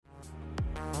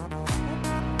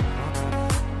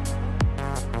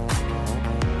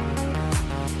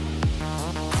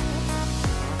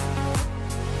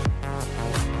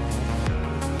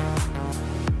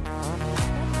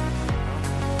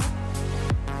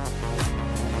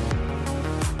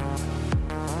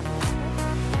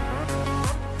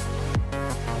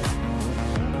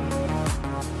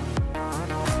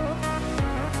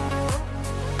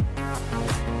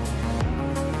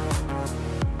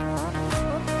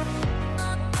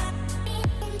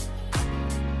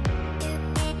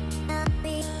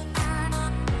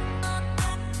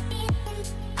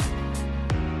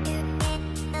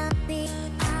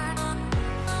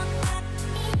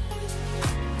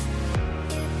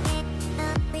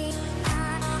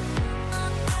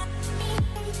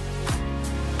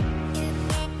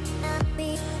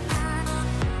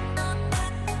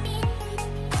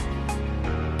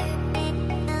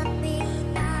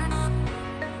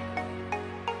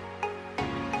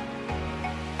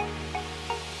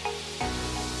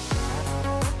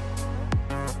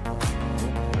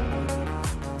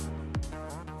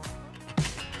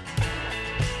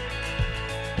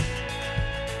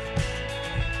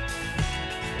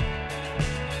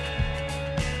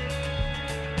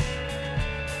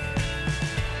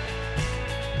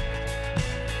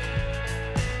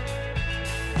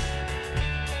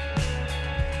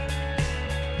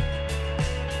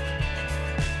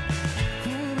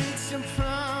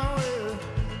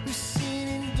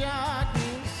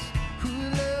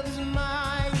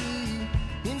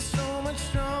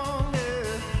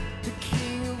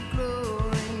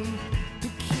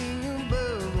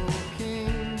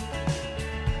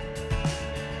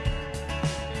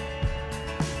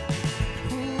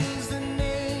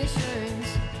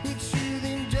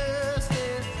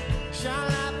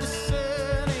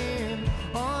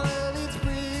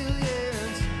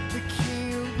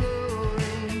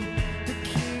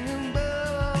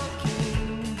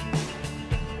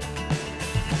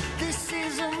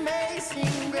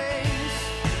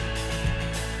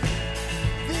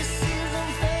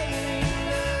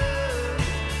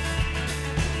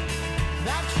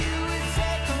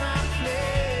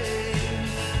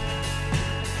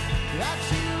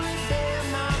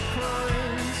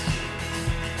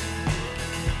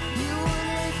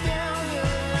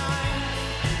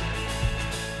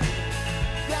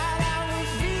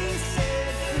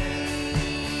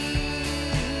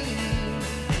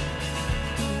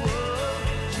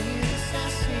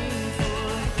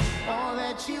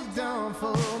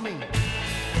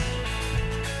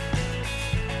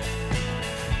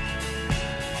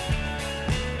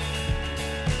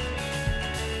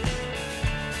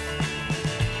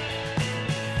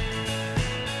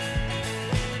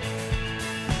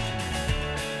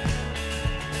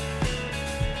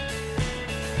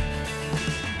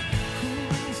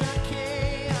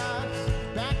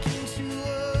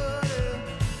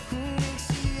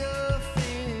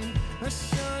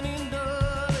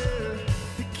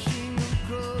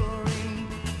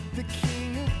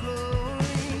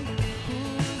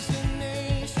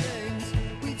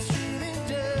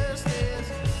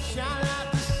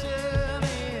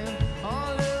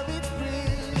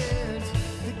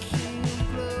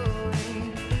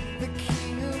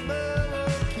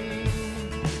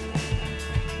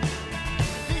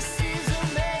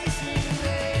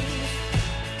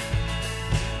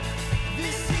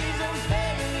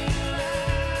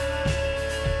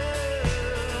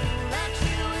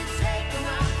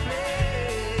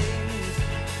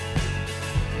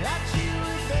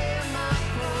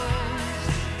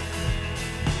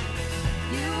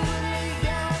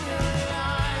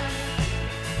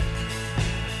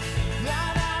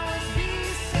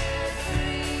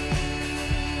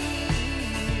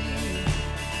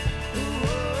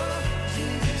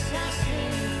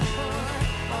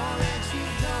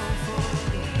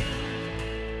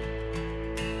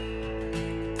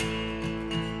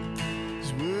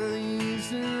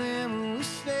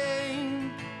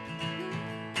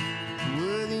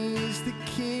the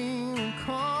King who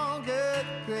conquered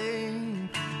the grave.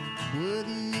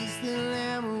 Worthy is the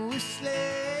Lamb who was slain.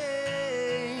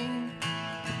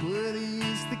 Worthy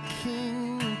is the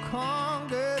King who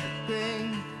conquered the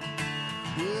grave.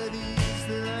 Worthy is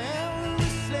the Lamb who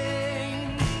was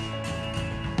slain.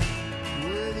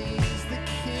 Worthy is the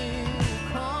King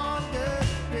who conquered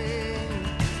the grave.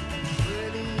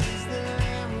 Worthy is the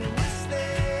Lamb who was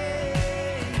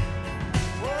slain.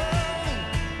 Worthy,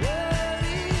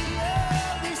 worthy,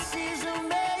 oh, this is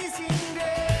amazing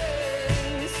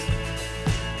grace.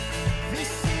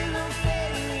 This is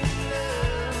unfailing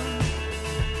love.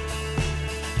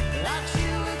 That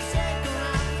you would take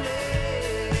my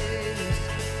place.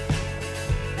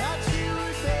 That you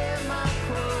would bear my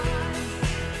cross.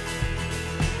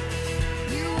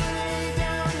 You would lay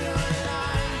down your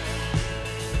life.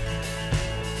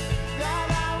 That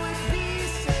I would be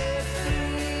set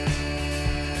free.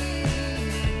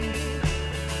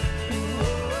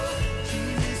 Oh,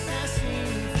 Jesus, I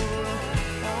sing for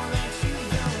all that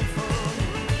you've done for me.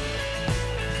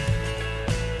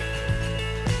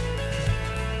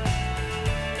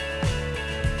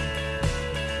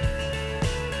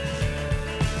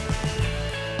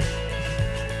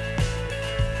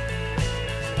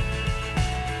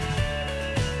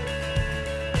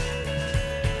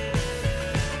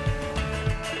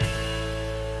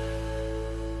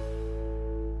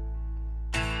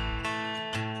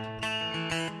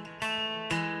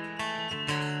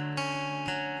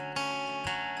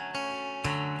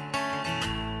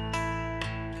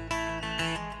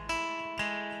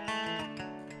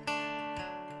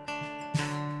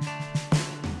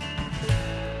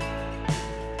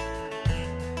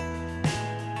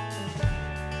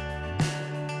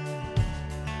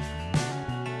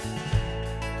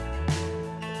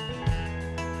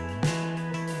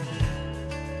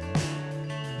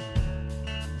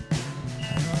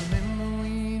 I remember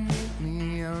when you knew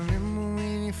me, I remember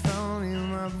when you found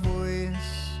in my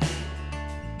voice.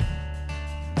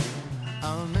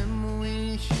 I remember when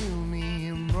you healed me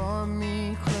and brought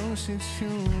me closer to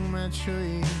my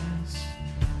choice.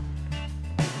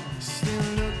 Still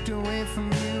looked away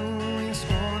from you and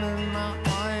scorned at my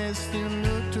eyes. Still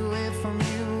looked away from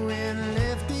you and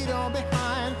left it all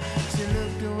behind. Still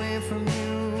looked away from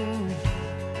you.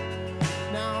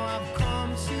 Now I've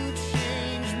come to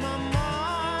change my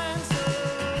mind. So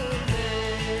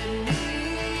let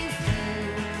me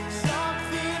feel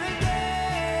something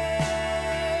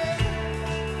again.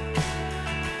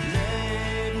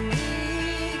 Let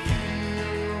me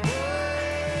feel your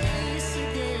voice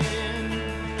again.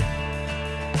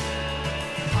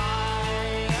 I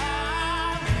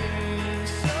have been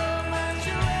so much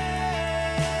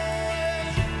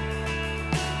away.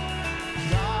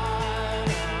 God,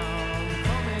 I'm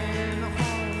coming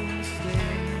home to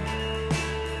stay.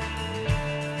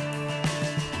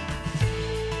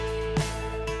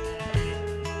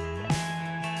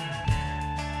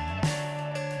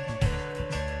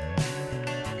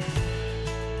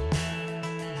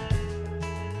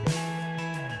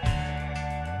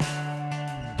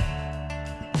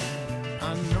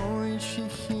 I know that you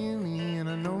hear me and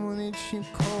I know that you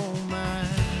call my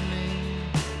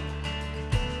name.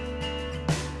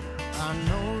 I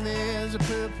know there's a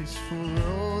purpose for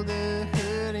all the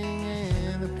hurting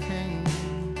and the pain.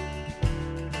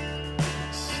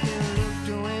 Still looked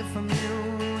away from you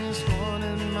and scorned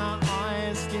in my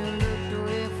eyes. Still looked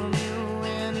away from you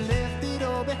and left it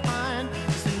all behind.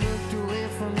 Still looked away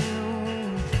from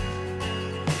you.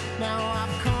 Now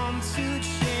I've come to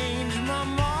change my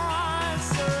mind.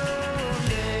 So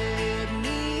let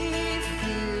me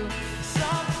feel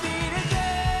something again.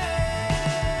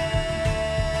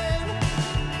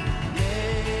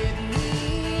 Let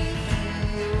me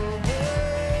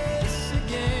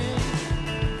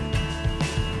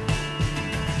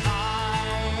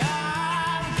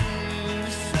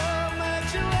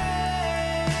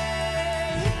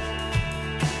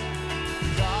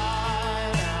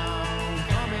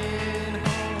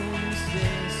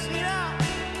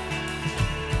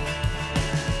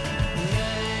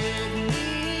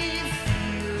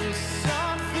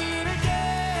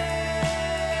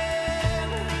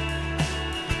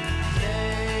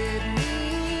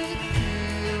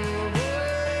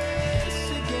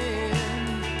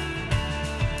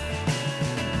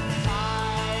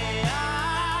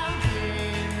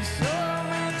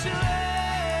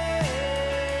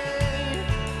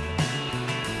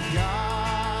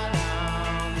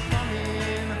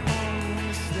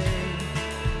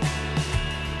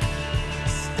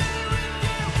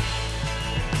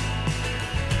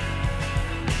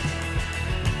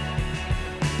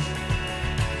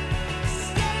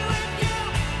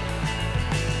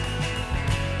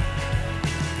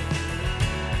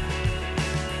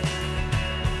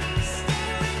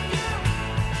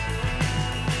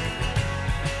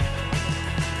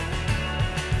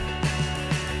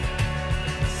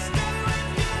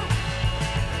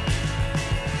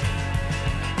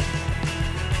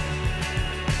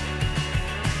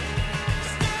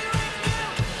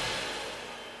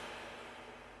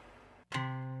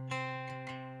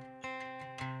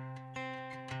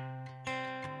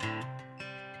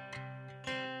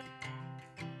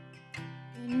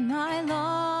In my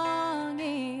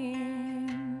longing,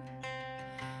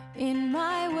 in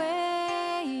my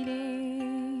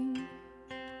waiting,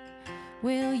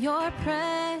 will your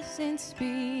presence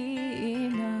be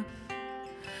enough?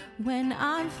 When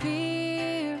I'm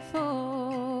fearful,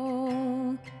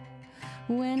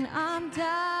 when I'm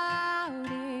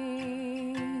doubting,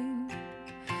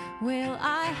 will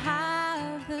I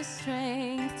have the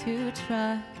strength to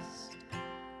trust?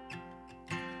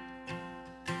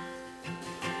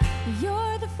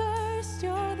 You're the first,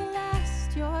 you're the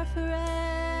last, you're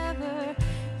forever.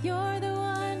 You're the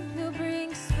one who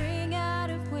brings spring out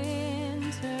of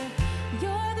winter.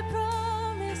 You're the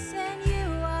promise and you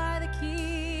are the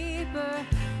keeper.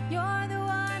 You're the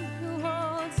one who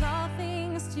holds all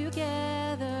things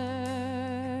together.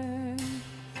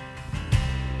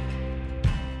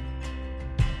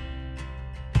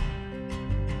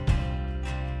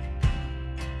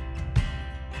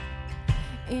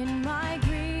 In my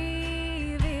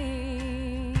grieving,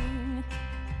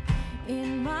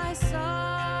 in my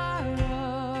sorrow,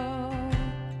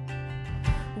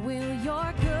 will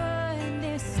your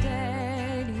goodness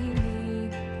steady me?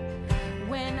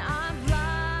 When I'm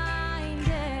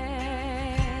blinded,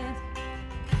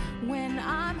 when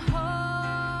I'm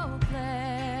hopeless,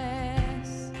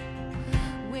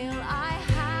 will I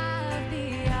have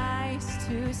the eyes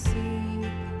to see?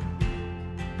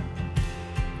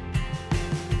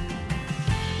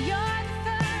 You're the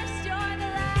first, you're the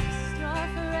last, you're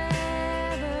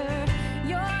forever.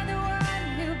 You're the one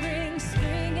who brings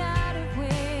spring out of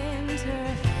winter.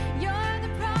 You're the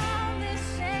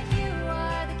promise and you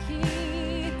are the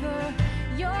keeper.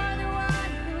 You're the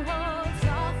one who holds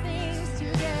all things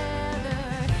together.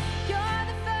 You're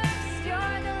the first,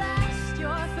 you're the last,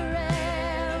 you're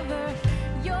forever.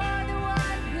 You're the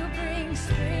one who brings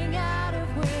spring out of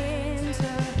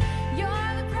winter.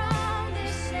 You're the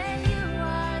promise and you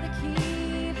are the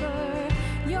keeper.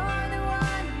 You're the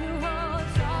one who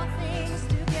holds all things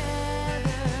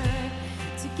together.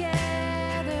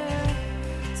 Together,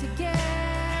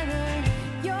 together.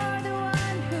 You're the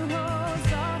one who holds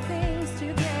all things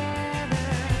together.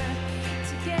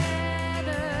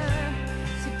 Together,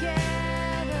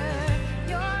 together.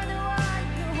 You're the one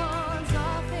who holds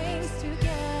all things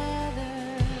together.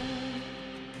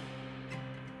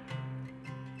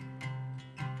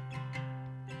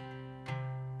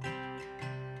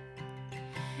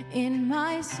 In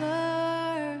my serving,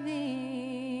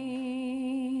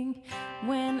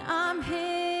 when I'm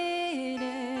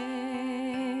hidden,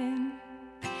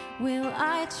 will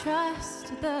I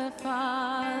trust the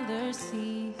Father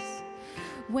sees?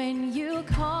 When you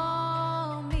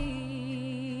call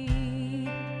me,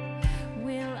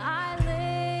 will I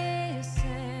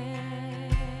listen?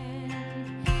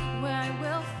 Where I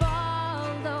will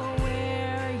follow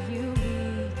where you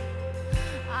lead.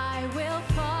 I will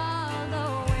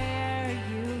follow where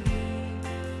you lead.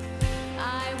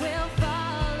 I will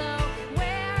follow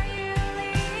where you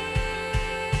lead.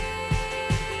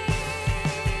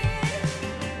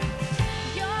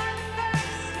 You're the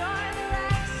first, you're the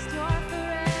last, you're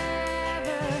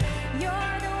forever.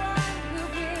 You're the one who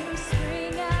brings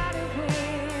spring out of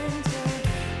winter.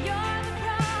 You're the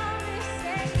promise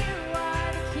and you are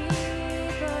the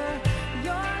keeper.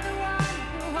 You're the one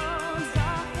who holds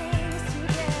all things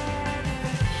together.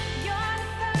 You're the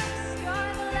first,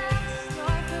 you're the last,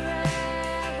 you're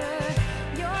forever.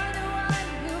 You're the one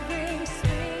who brings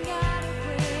spring out of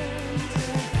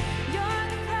winter. You're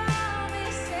the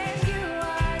promise and you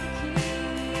are the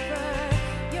keeper.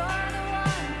 You're the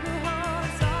one who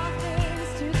holds all things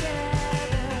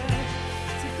together.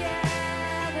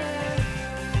 Together,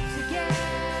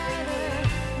 together.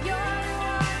 You're the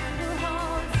one who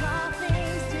holds all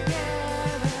things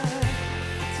together.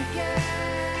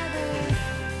 Together,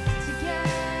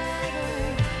 together.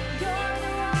 You're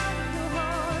the one who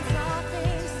holds all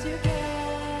things together.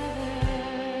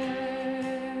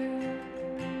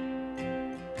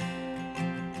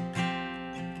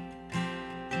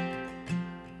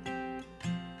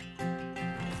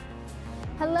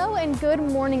 Hello and good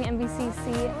morning,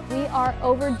 MVCC. We are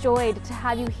overjoyed to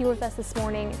have you here with us this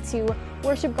morning to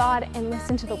worship God and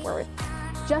listen to the Word.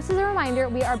 Just as a reminder,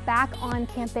 we are back on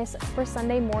campus for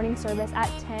Sunday morning service at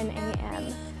 10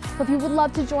 a.m. So if you would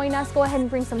love to join us, go ahead and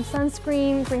bring some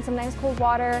sunscreen, bring some nice cold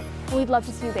water, and we'd love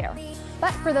to see you there.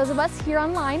 But for those of us here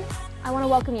online, I want to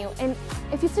welcome you. And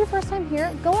if it's your first time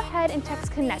here, go ahead and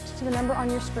text CONNECT to the number on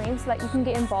your screen so that you can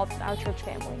get involved with our church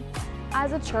family.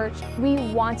 As a church, we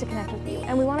want to connect with you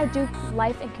and we want to do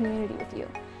life and community with you.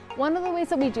 One of the ways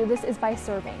that we do this is by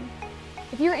serving.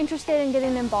 If you're interested in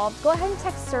getting involved, go ahead and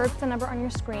text SERVE to the number on your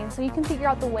screen so you can figure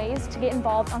out the ways to get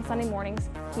involved on Sunday mornings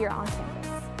here on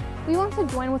campus. We want to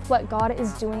join with what God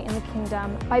is doing in the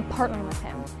kingdom by partnering with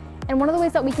Him. And one of the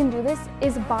ways that we can do this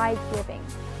is by giving.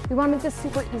 We want to make this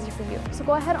super easy for you. So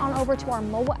go ahead on over to our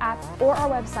mobile app or our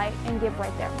website and give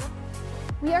right there.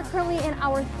 We are currently in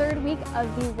our third week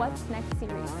of the What's Next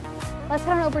series. Let's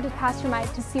head on over to Pastor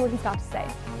Mike to see what he's got to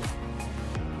say.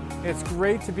 It's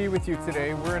great to be with you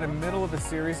today. We're in the middle of a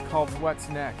series called What's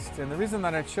Next. And the reason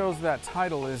that I chose that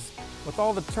title is with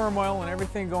all the turmoil and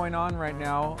everything going on right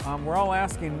now, we're all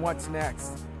asking what's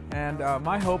next. And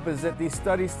my hope is that these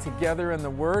studies together in the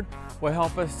Word will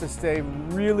help us to stay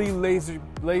really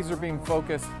laser beam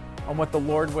focused on what the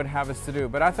Lord would have us to do.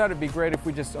 But I thought it'd be great if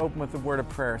we just open with a word of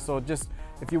prayer. So just,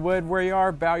 if you would, where you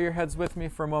are, bow your heads with me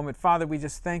for a moment. Father, we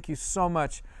just thank you so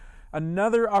much.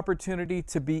 Another opportunity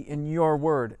to be in your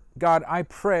Word. God, I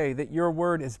pray that your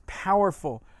Word is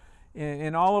powerful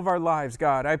in all of our lives,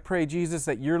 God. I pray, Jesus,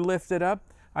 that you're lifted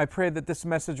up. I pray that this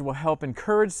message will help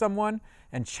encourage someone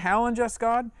and challenge us,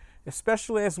 God,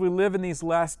 especially as we live in these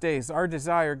last days. Our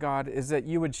desire, God, is that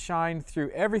you would shine through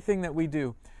everything that we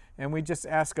do. And we just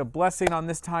ask a blessing on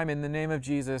this time in the name of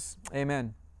Jesus.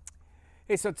 Amen.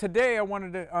 Hey, so today I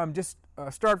wanted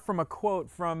to start from a quote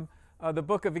from the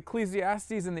book of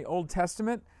Ecclesiastes in the Old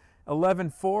Testament,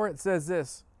 11:4. It says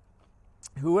this: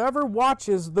 "Whoever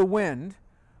watches the wind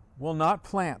will not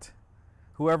plant.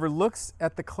 Whoever looks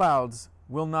at the clouds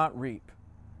will not reap."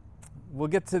 We'll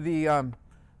get to the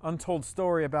untold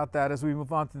story about that as we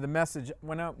move on to the message.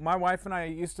 When my wife and I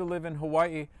used to live in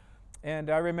Hawaii,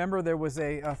 and I remember there was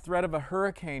a threat of a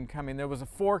hurricane coming. There was a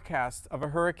forecast of a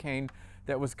hurricane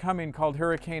that was coming called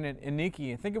Hurricane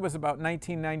Iniki. I think it was about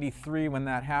 1993 when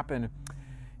that happened.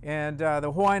 And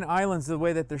the Hawaiian Islands, the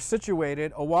way that they're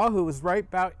situated, Oahu was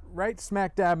right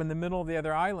smack dab in the middle of the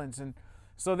other islands. And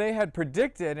so they had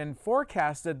predicted and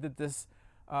forecasted that this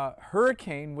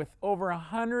hurricane with over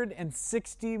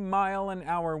 160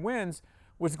 mile-an-hour winds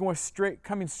was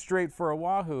coming straight for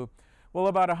Oahu. Well,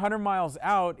 about 100 miles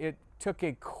out, it took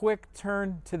a quick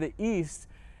turn to the east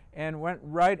and went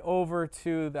right over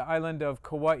to the island of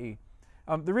Kauai.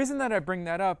 The reason that I bring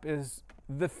that up is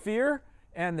the fear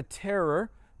and the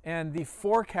terror and the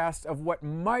forecast of what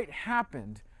might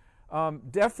happen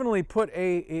definitely put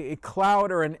a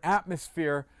cloud or an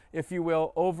atmosphere, if you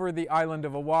will, over the island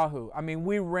of Oahu. I mean,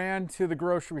 we ran to the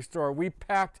grocery store. We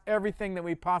packed everything that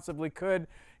we possibly could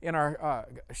in our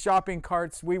shopping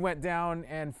carts. We went down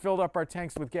and filled up our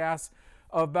tanks with gas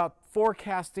about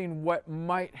forecasting what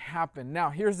might happen.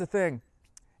 Now, here's the thing.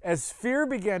 As fear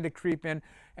began to creep in,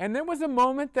 and there was a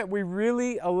moment that we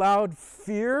really allowed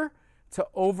fear to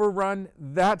overrun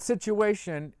that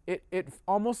situation, it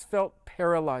almost felt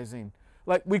paralyzing.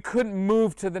 Like we couldn't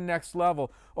move to the next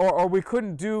level, or we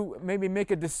couldn't maybe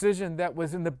make a decision that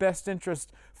was in the best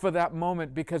interest for that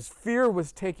moment because fear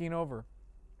was taking over.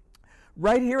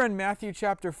 Right here in Matthew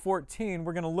chapter 14,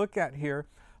 we're going to look at here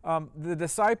the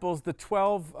disciples, the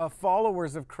 12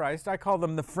 followers of Christ, I call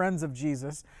them the friends of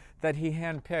Jesus that he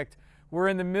handpicked, were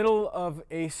in the middle of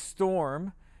a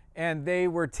storm and they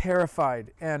were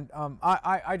terrified. And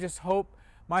I just hope,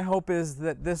 my hope is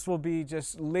that this will be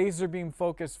just laser beam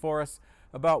focused for us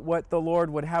about what the Lord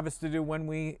would have us to do when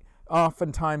we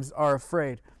oftentimes are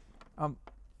afraid.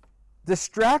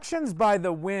 Distractions by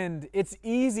the wind, it's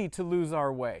easy to lose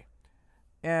our way.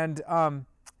 And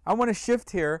I want to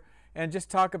shift here and just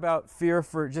talk about fear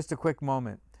for just a quick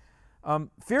moment.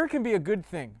 Fear can be a good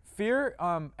thing. Fear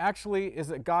actually is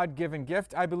a God-given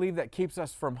gift. I believe that keeps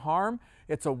us from harm.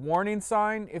 It's a warning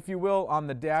sign, if you will, on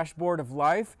the dashboard of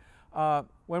life.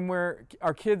 When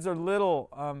our kids are little,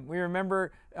 we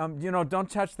remember, don't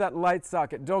touch that light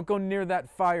socket. Don't go near that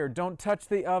fire. Don't touch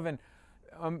the oven.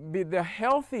 The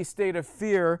healthy state of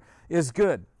fear is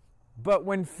good. But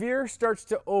when fear starts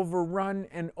to overrun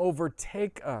and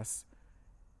overtake us,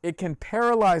 it can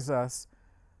paralyze us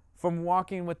from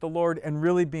walking with the Lord and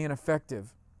really being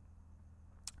effective.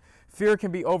 Fear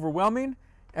can be overwhelming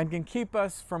and can keep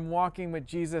us from walking with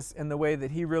Jesus in the way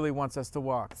that he really wants us to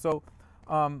walk. So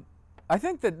I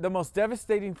think that the most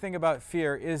devastating thing about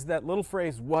fear is that little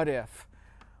phrase, what if?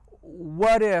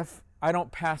 What if I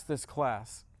don't pass this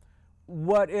class?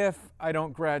 What if I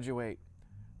don't graduate?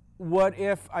 What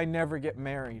if I never get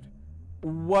married?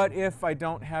 What if I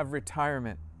don't have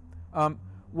retirement?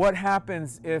 What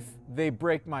happens if they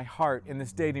break my heart in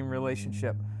this dating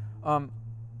relationship?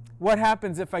 What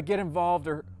happens if I get involved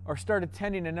or start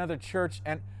attending another church,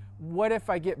 and what if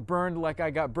I get burned like I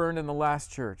got burned in the last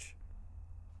church?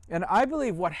 And I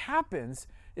believe what happens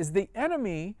is the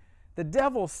enemy, the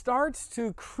devil, starts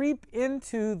to creep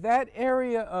into that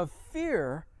area of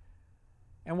fear,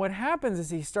 and what happens is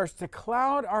he starts to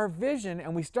cloud our vision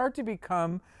and we start to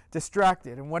become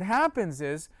distracted. And what happens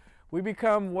is we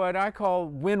become what I call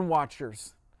wind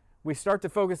watchers. We start to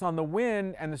focus on the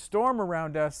wind and the storm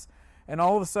around us, and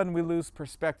all of a sudden we lose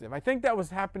perspective. I think that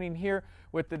was happening here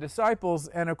with the disciples,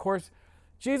 and of course,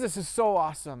 Jesus is so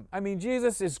awesome. I mean,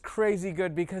 Jesus is crazy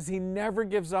good because he never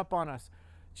gives up on us.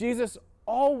 Jesus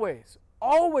always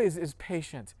is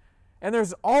patient, and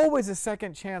there's always a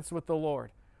second chance with the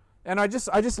Lord. And I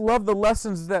just love the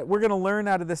lessons that we're going to learn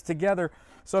out of this together.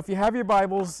 So if you have your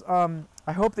Bibles,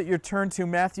 I hope that you're turned to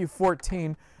Matthew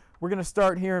 14. We're going to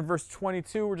start here in verse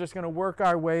 22. We're just going to work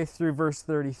our way through verse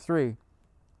 33.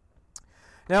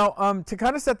 Now, to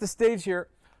kind of set the stage here,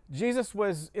 Jesus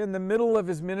was in the middle of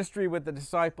his ministry with the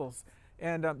disciples.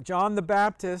 And John the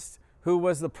Baptist, who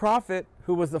was the prophet,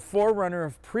 who was the forerunner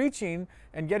of preaching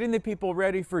and getting the people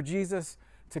ready for Jesus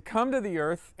to come to the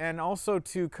earth and also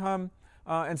to come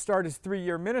and start his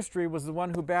 3-year ministry, was the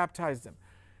one who baptized him.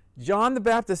 John the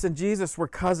Baptist and Jesus were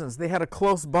cousins. They had a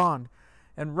close bond.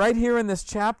 And right here in this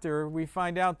chapter, we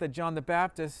find out that John the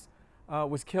Baptist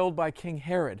was killed by King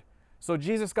Herod. So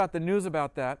Jesus got the news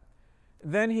about that.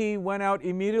 Then he went out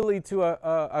immediately to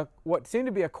a what seemed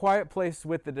to be a quiet place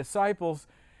with the disciples,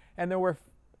 and there were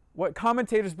what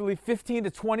commentators believe 15 to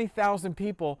 20,000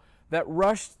 people that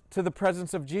rushed to the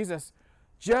presence of Jesus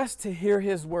just to hear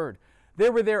his word. They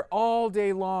were there all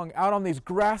day long, out on these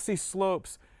grassy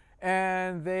slopes,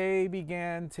 and they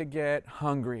began to get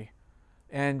hungry.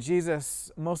 And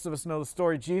Jesus, most of us know the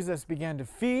story, Jesus began to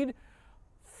feed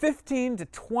 15 to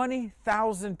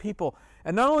 20,000 people.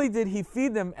 And not only did he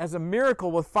feed them as a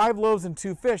miracle with 5 loaves and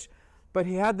 2 fish, but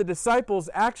he had the disciples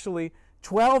actually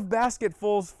 12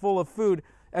 basketfuls full of food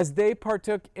as they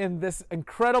partook in this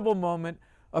incredible moment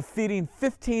of feeding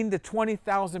 15 to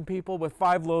 20,000 people with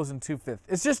 5 loaves and 2 fish.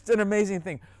 It's just an amazing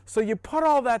thing. So you put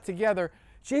all that together,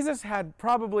 Jesus had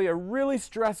probably a really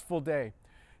stressful day.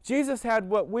 Jesus had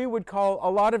what we would call a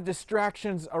lot of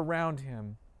distractions around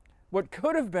him. What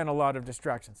could have been a lot of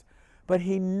distractions. But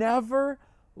he never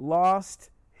lost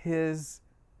his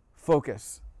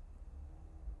focus.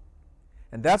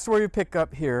 And that's where we pick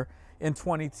up here in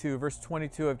 22, verse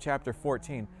 22 of chapter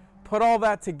 14. Put all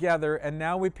that together, and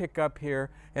now we pick up here,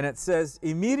 and it says,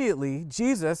 immediately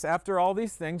Jesus, after all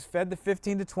these things, fed the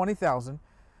 15 to 20,000.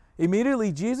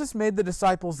 Immediately Jesus made the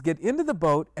disciples get into the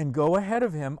boat and go ahead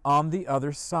of him on the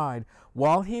other side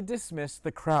while he dismissed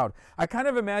the crowd. I kind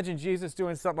of imagine Jesus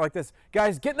doing something like this.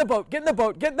 Guys, get in the boat, get in the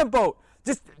boat, get in the boat.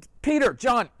 Just, Peter,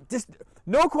 John, just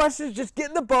no questions, just get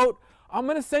in the boat. I'm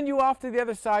going to send you off to the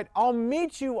other side. I'll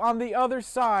meet you on the other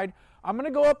side. I'm going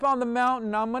to go up on the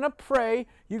mountain. I'm going to pray.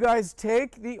 You guys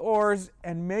take the oars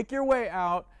and make your way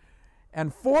out.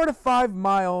 And 4 to 5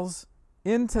 miles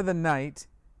into the night,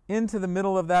 into the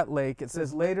middle of that lake, it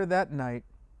says later that night,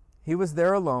 he was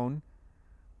there alone,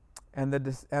 and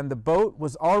the boat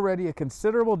was already a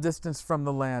considerable distance from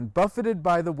the land, buffeted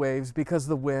by the waves because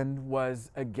the wind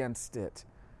was against it.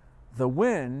 The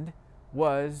wind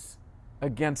was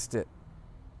against it.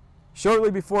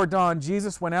 Shortly before dawn,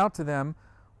 Jesus went out to them,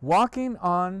 walking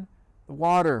on the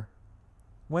water.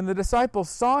 When the disciples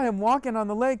saw him walking on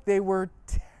the lake, they were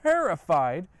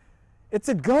terrified. It's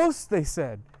a ghost, they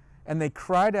said, and they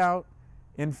cried out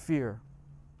in fear.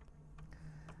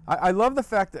 I love the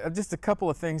fact that, just a couple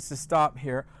of things to stop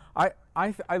here.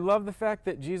 I love the fact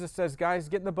that Jesus says, guys,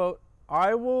 get in the boat.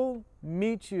 I will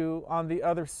meet you on the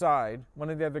other side. One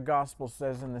of the other Gospels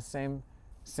says in the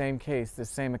same case, the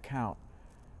same account,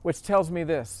 which tells me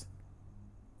this.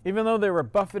 Even though they were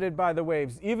buffeted by the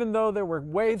waves, even though there were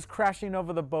waves crashing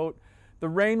over the boat, the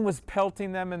rain was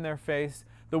pelting them in their face,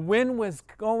 the wind was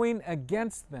going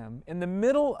against them, in the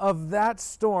middle of that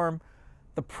storm,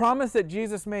 the promise that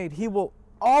Jesus made, he will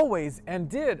always, and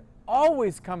did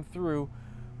always, come through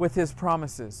with his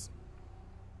promises.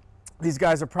 These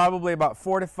guys are probably about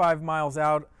 4 to 5 miles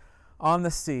out on the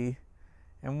sea,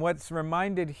 and what's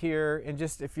reminded here, and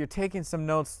just if you're taking some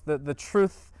notes, the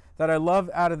truth that I love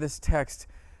out of this text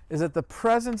is that the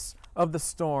presence of the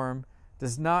storm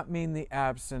does not mean the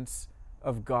absence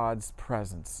of God's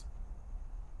presence.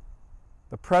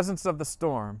 The presence of the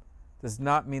storm does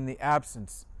not mean the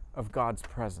absence of God's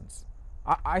presence.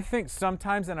 I think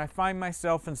sometimes, and I find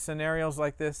myself in scenarios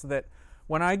like this, that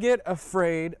when I get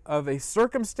afraid of a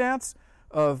circumstance,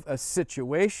 of a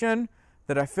situation,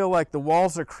 that I feel like the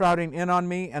walls are crowding in on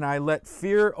me and I let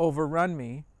fear overrun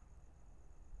me,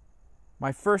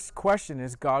 my first question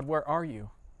is, God, where are you?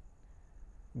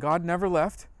 God never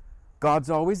left. God's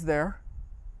always there.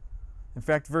 In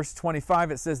fact, verse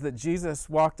 25, it says that Jesus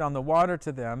walked on the water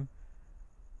to them.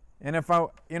 And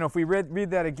if we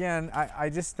read that again, I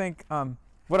just think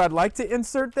what I'd like to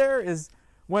insert there is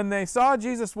when they saw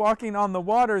Jesus walking on the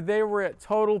water, they were at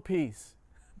total peace.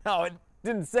 Now,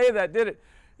 Didn't say that, did it?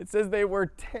 It says they were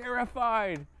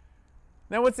terrified.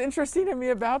 Now, what's interesting to me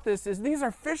about this is these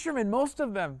are fishermen, most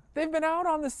of them. They've been out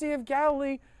on the Sea of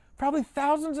Galilee probably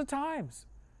thousands of times.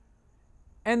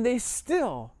 And they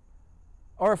still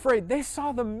are afraid. They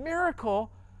saw the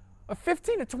miracle of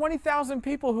 15 to 20,000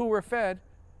 people who were fed,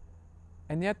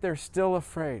 and yet they're still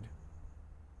afraid.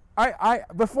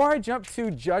 Before I jump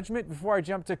to judgment, before I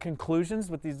jump to conclusions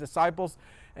with these disciples,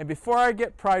 and before I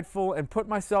get prideful and put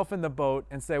myself in the boat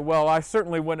and say, well, I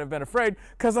certainly wouldn't have been afraid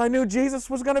because I knew Jesus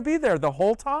was going to be there the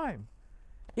whole time.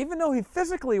 Even though he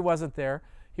physically wasn't there,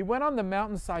 he went on the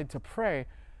mountainside to pray.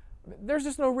 There's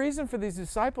just no reason for these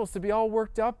disciples to be all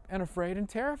worked up and afraid and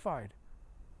terrified.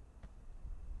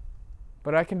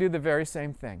 But I can do the very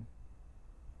same thing.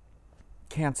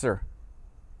 Cancer,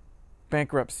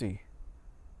 bankruptcy,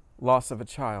 loss of a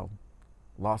child,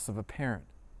 loss of a parent,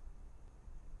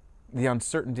 the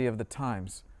uncertainty of the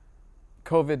times,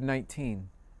 COVID-19.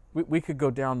 We could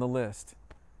go down the list.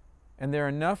 And there are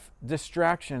enough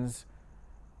distractions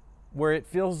where it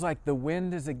feels like the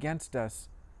wind is against us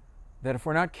that if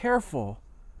we're not careful,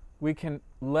 we can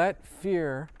let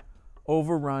fear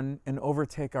overrun and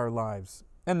overtake our lives.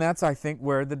 And that's, I think,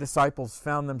 where the disciples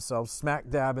found themselves smack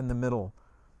dab in the middle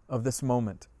of this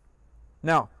moment.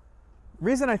 Now, the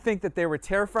reason I think that they were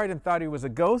terrified and thought he was a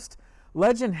ghost,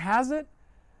 legend has it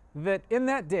that in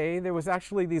that day there was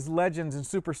actually these legends and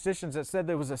superstitions that said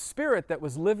there was a spirit that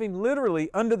was living literally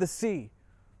under the Sea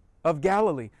of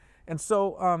Galilee. And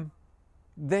so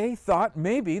they thought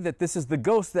maybe that this is the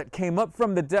ghost that came up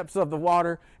from the depths of the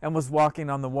water and was walking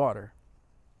on the water.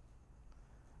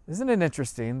 Isn't it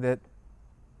interesting that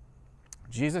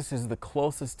Jesus is the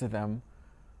closest to them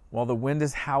while the wind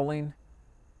is howling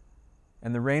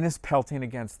and the rain is pelting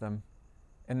against them?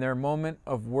 In their moment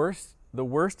of the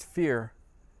worst fear,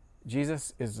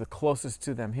 Jesus is the closest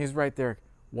to them. He's right there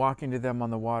walking to them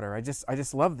on the water. I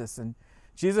just love this. And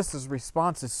Jesus'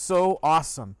 response is so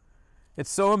awesome. It's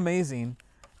so amazing.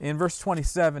 In verse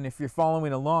 27, if you're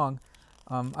following along,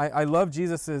 I love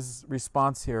Jesus'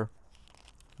 response here.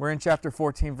 We're in chapter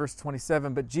 14, verse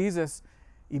 27. But Jesus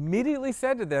immediately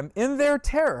said to them in their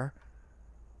terror,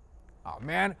 oh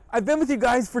man, I've been with you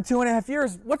guys for 2.5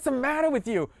 years. What's the matter with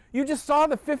you? You just saw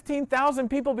the 15,000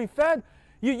 people be fed.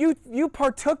 You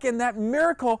partook in that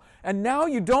miracle, and now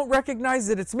you don't recognize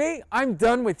that it's me? I'm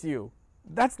done with you.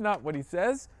 That's not what he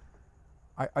says.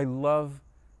 I love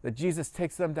that Jesus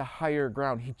takes them to higher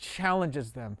ground. He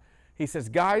challenges them. He says,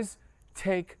 guys,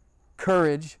 take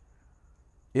courage.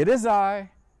 It is I,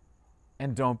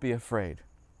 and don't be afraid.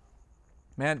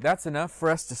 Man, that's enough for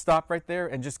us to stop right there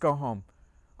and just go home.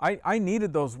 I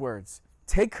needed those words.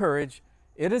 Take courage.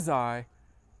 It is I,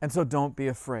 and so don't be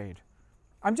afraid.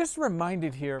 I'm just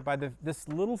reminded here by this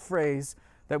little phrase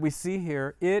that we see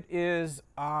here, it is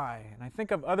I. And I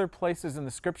think of other places in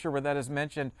the scripture where that is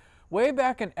mentioned. Way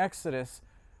back in Exodus,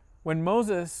 when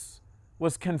Moses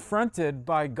was confronted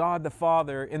by God the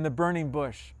Father in the burning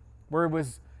bush, where it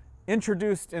was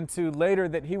introduced into later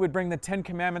that he would bring the 10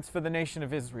 Commandments for the nation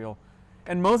of Israel.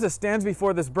 And Moses stands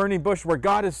before this burning bush where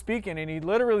God is speaking, and he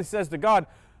literally says to God,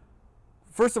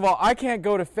 first of all, I can't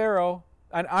go to Pharaoh,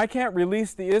 and I can't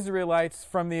release the Israelites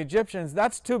from the Egyptians.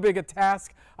 That's too big a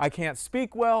task. I can't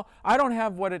speak well. I don't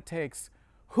have what it takes.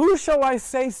 Who shall I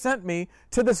say sent me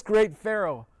to this great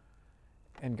Pharaoh?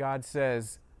 And God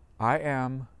says, I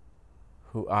am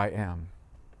who I am.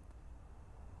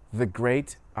 The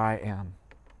great I am.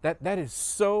 That is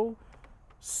so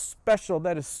special.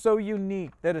 That is so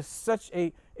unique. That is such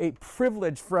a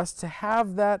privilege for us to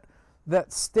have that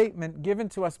statement given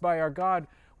to us by our God,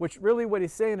 which really what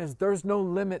he's saying is there's no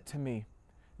limit to me.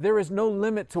 There is no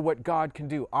limit to what God can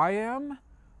do. I am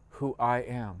who I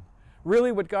am.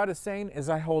 Really what God is saying is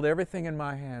I hold everything in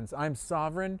my hands. I'm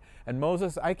sovereign. And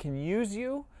Moses, I can use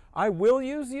you. I will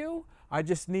use you. I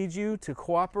just need you to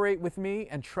cooperate with me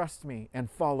and trust me and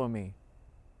follow me.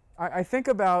 I think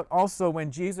about also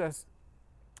when Jesus,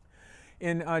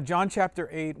 in John chapter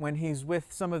 8, when he's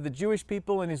with some of the Jewish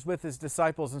people and he's with his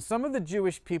disciples. And some of the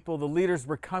Jewish people, the leaders,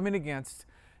 were coming against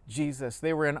Jesus.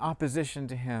 They were in opposition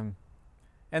to him.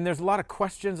 And there's a lot of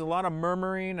questions, a lot of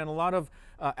murmuring, and a lot of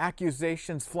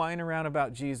accusations flying around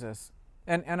about Jesus.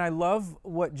 And I love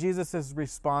what Jesus'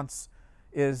 response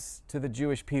is to the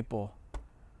Jewish people.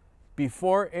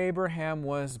 Before Abraham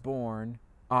was born,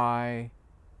 I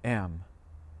am.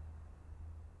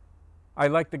 I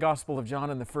like the Gospel of John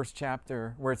in the first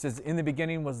chapter where it says, in the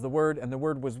beginning was the Word, and the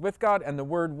Word was with God, and the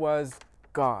Word was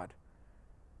God.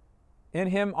 In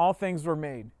him all things were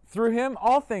made. Through him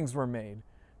all things were made.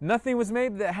 Nothing was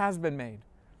made that has been made.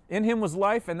 In him was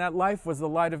life, and that life was the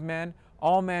light of men.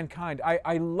 all mankind.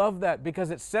 I love that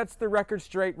because it sets the record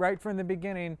straight right from the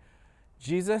beginning.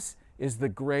 Jesus is the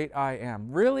great I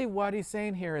am. Really what he's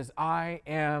saying here is I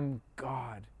am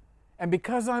God. And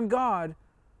because I'm God,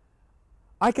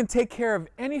 I can take care of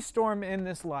any storm in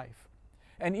this life.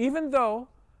 And even though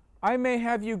I may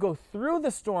have you go through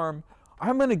the storm,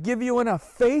 I'm going to give you enough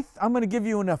faith, I'm going to give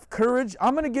you enough courage,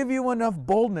 I'm going to give you enough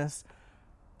boldness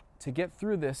to get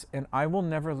through this, and I will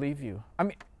never leave you. I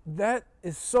mean, that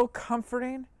is so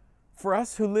comforting for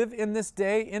us who live in this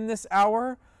day, in this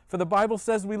hour. For the Bible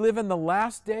says we live in the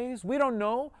last days. We don't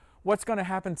know what's going to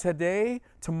happen today,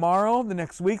 tomorrow, the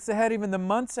next weeks ahead, even the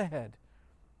months ahead.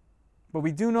 But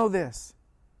we do know this.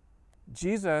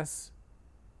 Jesus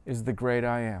is the great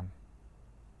I am.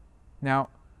 Now,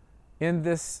 in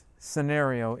this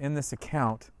scenario, in this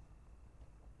account,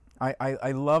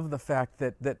 I love the fact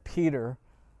that Peter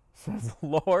says,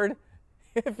 Lord,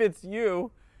 if it's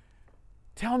you,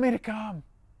 tell me to come.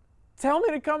 Tell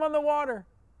me to come on the water.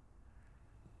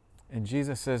 And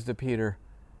Jesus says to Peter,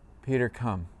 Peter,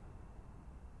 come.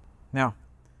 Now,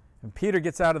 when Peter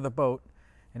gets out of the boat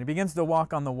and he begins to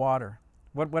walk on the water,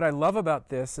 what I love about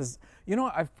this is,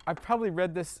 I've probably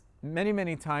read this many,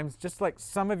 many times, just like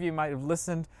some of you might have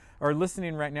listened or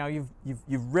listening right now.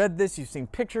 You've read this, you've seen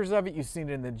pictures of it, you've seen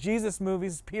it in the Jesus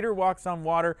movies. Peter walks on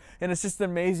water, and it's just an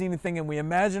amazing thing, and we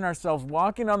imagine ourselves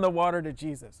walking on the water to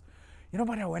Jesus.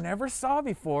 What I never saw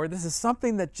before, this is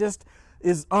something that just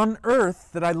is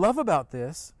unearthed that I love about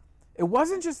this. It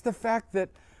wasn't just the fact that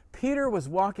Peter was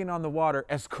walking on the water,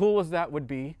 as cool as that would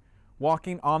be,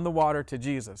 walking on the water to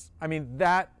Jesus. I mean,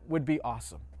 that would be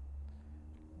awesome.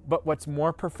 But what's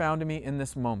more profound to me in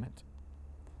this moment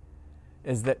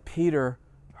is that Peter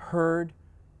heard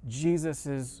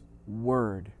Jesus'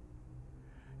 word,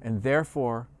 and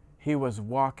therefore he was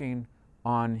walking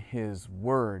on his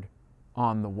word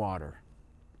on the water.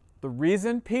 The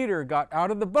reason Peter got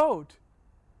out of the boat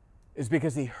is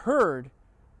because he heard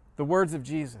the words of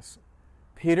Jesus.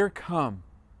 Peter, come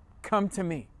to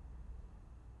me.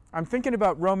 I'm thinking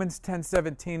about Romans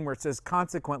 10:17, where it says,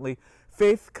 consequently,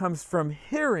 faith comes from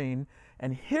hearing,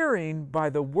 and hearing by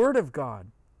the word of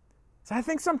God. So I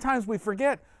think sometimes we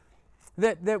forget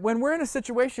that when we're in a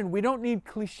situation, we don't need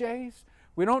cliches.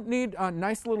 We don't need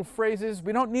nice little phrases.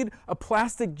 We don't need a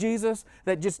plastic Jesus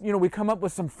that just, we come up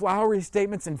with some flowery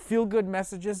statements and feel-good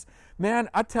messages. Man,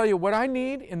 I tell you what I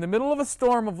need in the middle of a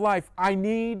storm of life, I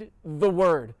need the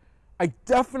Word. I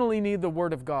definitely need the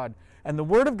Word of God. And the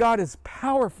Word of God is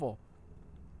powerful,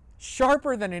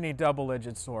 sharper than any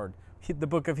double-edged sword, the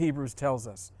book of Hebrews tells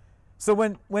us. So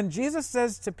when Jesus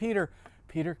says to Peter,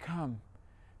 Peter, come,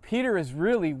 Peter is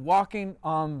really walking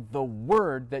on the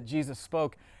Word that Jesus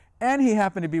spoke, and he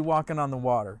happened to be walking on the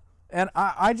water. And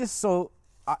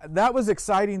that was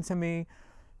exciting to me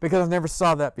because I never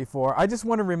saw that before. I just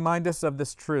want to remind us of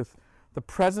this truth. The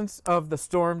presence of the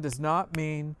storm does not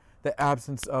mean the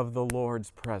absence of the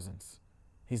Lord's presence.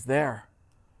 He's there.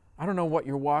 I don't know what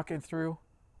you're walking through.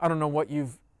 I don't know what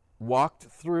you've walked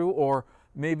through or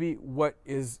maybe what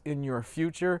is in your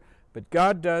future, but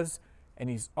God does, and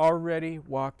He's already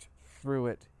walked through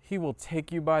it. He will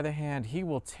take you by the hand. He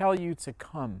will tell you to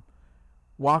come.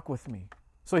 Walk with me.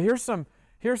 So here's some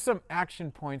action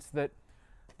points that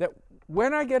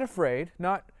when I get afraid,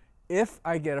 not if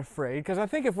I get afraid, because I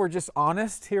think if we're just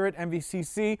honest here at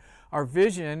MVCC, our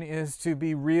vision is to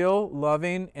be real,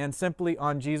 loving, and simply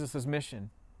on Jesus' mission.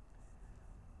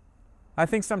 I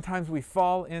think sometimes we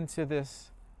fall into this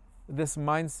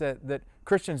mindset that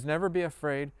Christians never be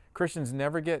afraid, Christians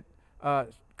never get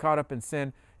caught up in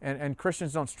sin, and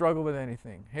Christians don't struggle with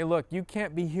anything. Hey, look, you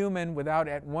can't be human without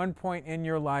at one point in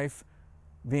your life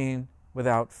being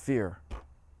without fear.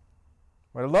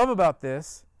 What I love about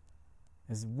this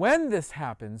is when this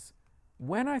happens,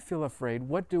 when I feel afraid,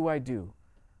 what do?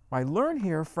 I learn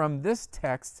here from this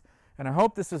text, and I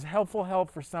hope this is helpful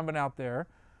help for someone out there.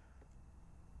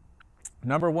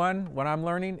 Number one, what I'm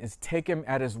learning is take Him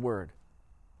at His word.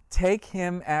 Take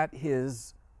Him at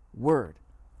His word.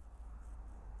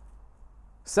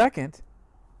 Second,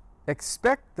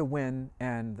 expect the wind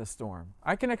and the storm.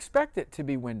 I can expect it to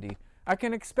be windy. I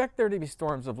can expect there to be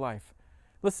storms of life.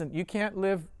 Listen, you can't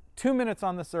live 2 minutes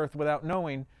on this earth without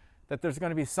knowing that there's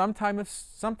going to be some type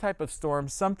of storm,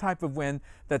 some type of wind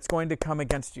that's going to come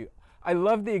against you. I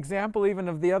love the example even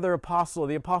of the other apostle,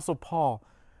 the Apostle Paul,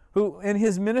 who in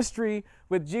his ministry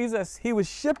with Jesus, he was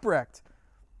shipwrecked.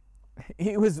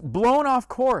 He was blown off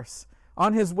course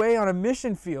on his way on a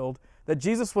mission field that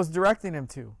Jesus was directing him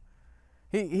to.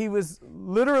 He was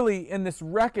literally in this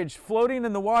wreckage floating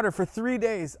in the water for 3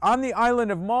 days. On the island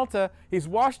of Malta, he's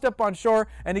washed up on shore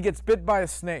and he gets bit by a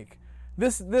snake.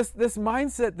 This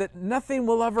mindset that nothing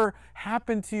will ever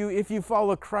happen to you if you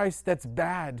follow Christ that's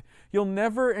bad. You'll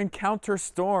never encounter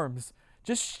storms.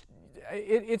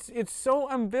 It's so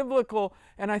unbiblical,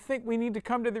 and I think we need to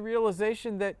come to the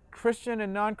realization that Christian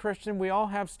and non-Christian, we all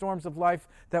have storms of life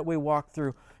that we walk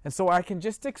through. And so I can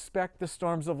just expect the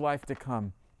storms of life to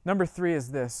come. Number 3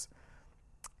 is this.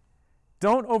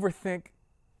 Don't overthink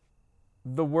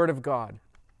the Word of God.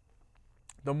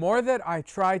 The more that I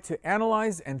try to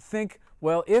analyze and think,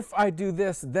 well, if I do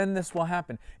this, then this will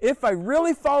happen. If I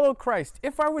really follow Christ,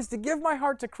 if I was to give my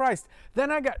heart to Christ,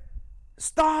 then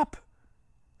stop.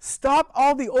 Stop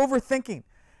all the overthinking.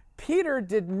 Peter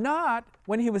did not,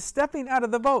 when he was stepping out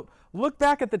of the boat, look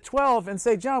back at the 12 and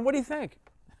say, John, what do you think?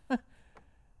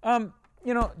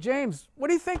 James, what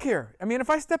do you think here? I mean, if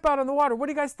I step out on the water, what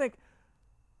do you guys think?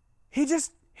 He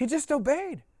just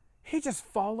obeyed. He just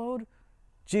followed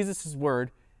Jesus'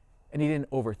 word, and he didn't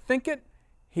overthink it.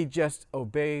 He just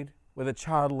obeyed with a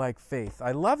childlike faith.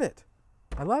 I love it.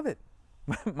 I love it.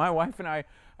 My wife and I,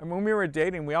 when we were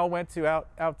dating, we all went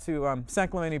out to San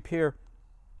Clemente Pier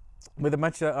with a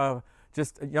bunch of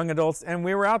just young adults, and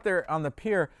we were out there on the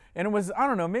pier, and it was, I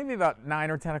don't know, maybe about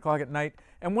 9 or 10 o'clock at night,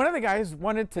 and one of the guys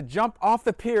wanted to jump off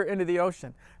the pier into the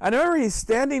ocean. I remember he's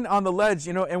standing on the ledge,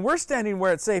 and we're standing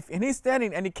where it's safe, and he's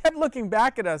standing, and he kept looking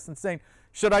back at us and saying,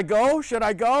 should I go? Should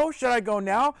I go? Should I go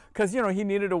now? Because, he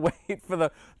needed to wait for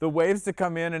the waves to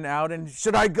come in and out, and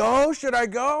should I go? Should I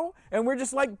go? And we're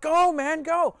just like, go, man,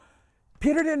 go.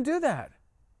 Peter didn't do that.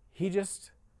 He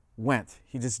just went.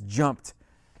 He just jumped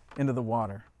into the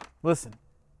water. Listen,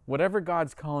 whatever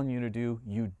God's calling you to do,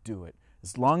 you do it.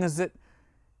 As long as it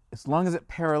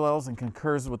parallels and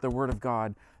concurs with the Word of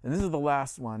God. And this is the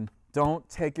last one. Don't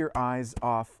take your eyes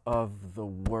off of the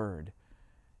Word.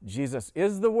 Jesus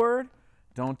is the Word.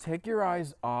 Don't take your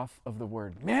eyes off of the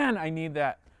Word. Man, I need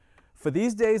that for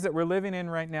these days that we're living in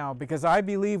right now, because I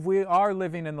believe we are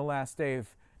living in the last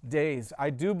days. I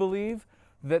do believe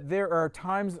that there are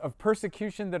times of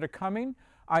persecution that are coming.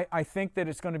 I think that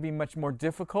it's going to be much more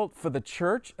difficult for the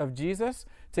church of Jesus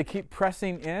to keep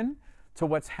pressing in to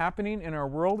what's happening in our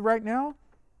world right now.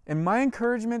 And my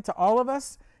encouragement to all of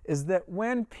us is that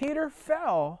when Peter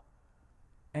fell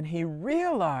and he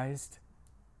realized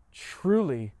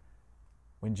truly,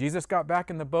 when Jesus got back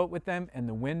in the boat with them and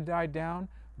the wind died down,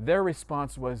 their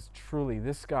response was, truly,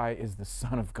 this guy is the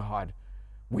Son of God.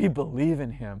 We believe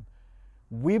in him.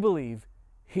 We believe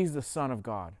he's the Son of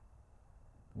God.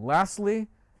 Lastly,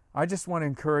 I just want to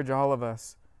encourage all of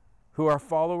us who are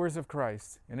followers of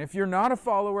Christ. And if you're not a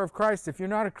follower of Christ, if you're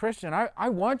not a Christian, I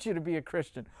want you to be a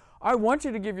Christian. I want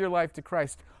you to give your life to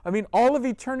Christ. I mean, all of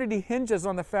eternity hinges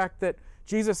on the fact that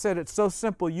Jesus said it's so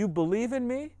simple. You believe in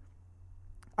me,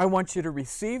 I want you to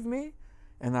receive me,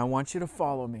 and I want you to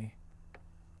follow me.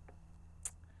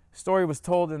 Story was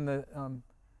told in the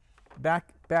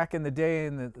back in the day,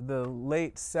 in the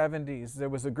late 70s, there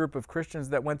was a group of Christians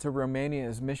that went to Romania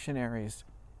as missionaries.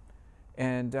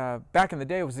 And back in the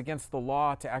day, it was against the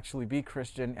law to actually be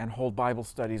Christian and hold Bible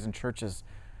studies in churches.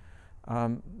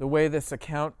 The way this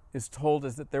account is told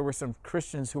is that there were some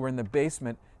Christians who were in the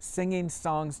basement singing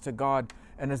songs to God.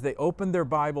 And as they opened their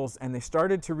Bibles and they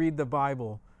started to read the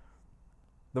Bible,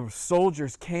 the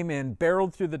soldiers came in,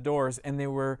 barreled through the doors, and they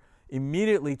were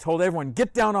immediately told everyone,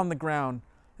 get down on the ground.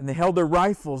 And they held their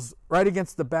rifles right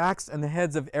against the backs and the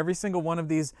heads of every single one of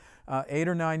these 8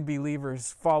 or 9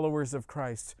 believers, followers of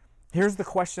Christ. Here's the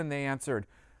question they answered.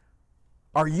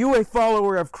 Are you a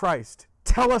follower of Christ?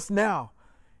 Tell us now.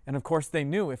 And of course they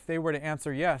knew if they were to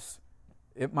answer yes,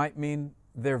 it might mean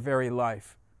their very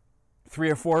life.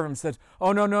 3 or 4 of them said,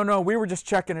 oh, no, we were just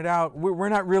checking it out. We're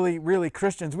not really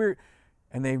Christians.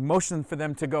 And they motioned for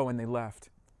them to go, and they left.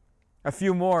 A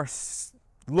few more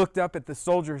looked up at the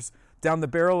soldiers down the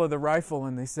barrel of the rifle,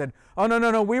 and they said, oh,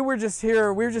 no, we were just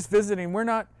here. We were just visiting. We're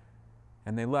not.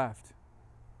 And they left.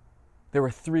 There were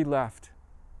 3 left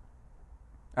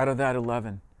out of that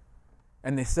 11.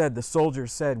 And the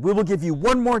soldiers said, we will give you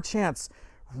one more chance.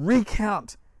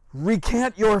 Recant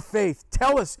your faith.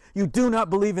 Tell us you do not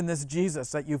believe in this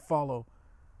Jesus that you follow.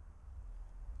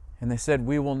 And they said,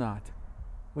 we will not.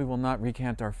 We will not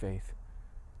recant our faith.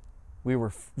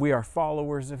 We are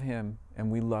followers of him,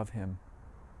 and we love him.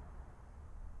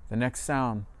 The next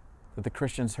sound that the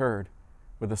Christians heard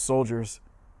were the soldiers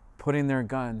putting their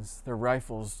guns, their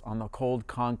rifles, on the cold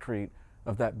concrete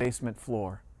of that basement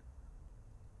floor.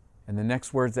 And the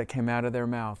next words that came out of their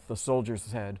mouth, the soldiers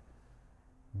said,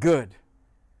 good.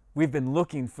 We've been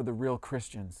looking for the real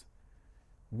Christians.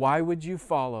 Why would you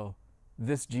follow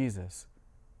this Jesus,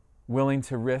 willing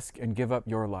to risk and give up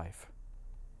your life?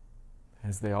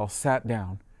 As they all sat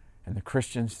down, and the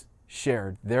Christians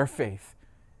shared their faith.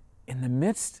 In the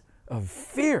midst of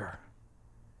fear,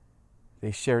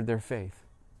 they shared their faith.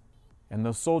 And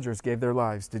those soldiers gave their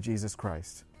lives to Jesus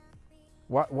Christ.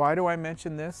 Why do I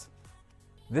mention this?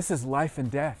 This is life and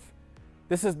death.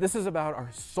 This is about our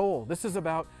soul. This is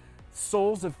about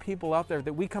souls of people out there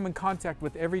that we come in contact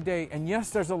with every day. And yes,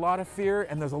 there's a lot of fear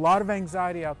and there's a lot of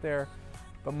anxiety out there.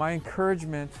 But my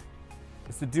encouragement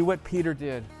is to do what Peter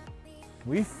did.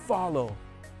 We follow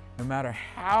no matter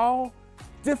how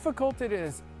difficult it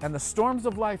is and the storms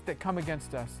of life that come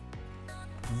against us.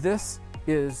 This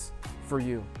is for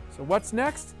you. So what's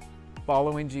next?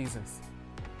 Following Jesus.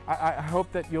 I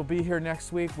hope that you'll be here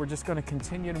next week. We're just going to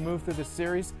continue to move through this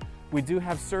series. We do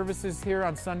have services here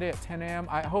on Sunday at 10 a.m.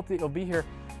 I hope that you'll be here.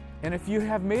 And if you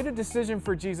have made a decision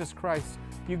for Jesus Christ,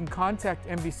 you can contact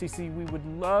MVCC. We would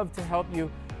love to help you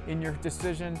in your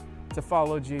decision to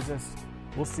follow Jesus.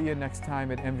 We'll see you next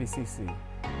time at MVCC.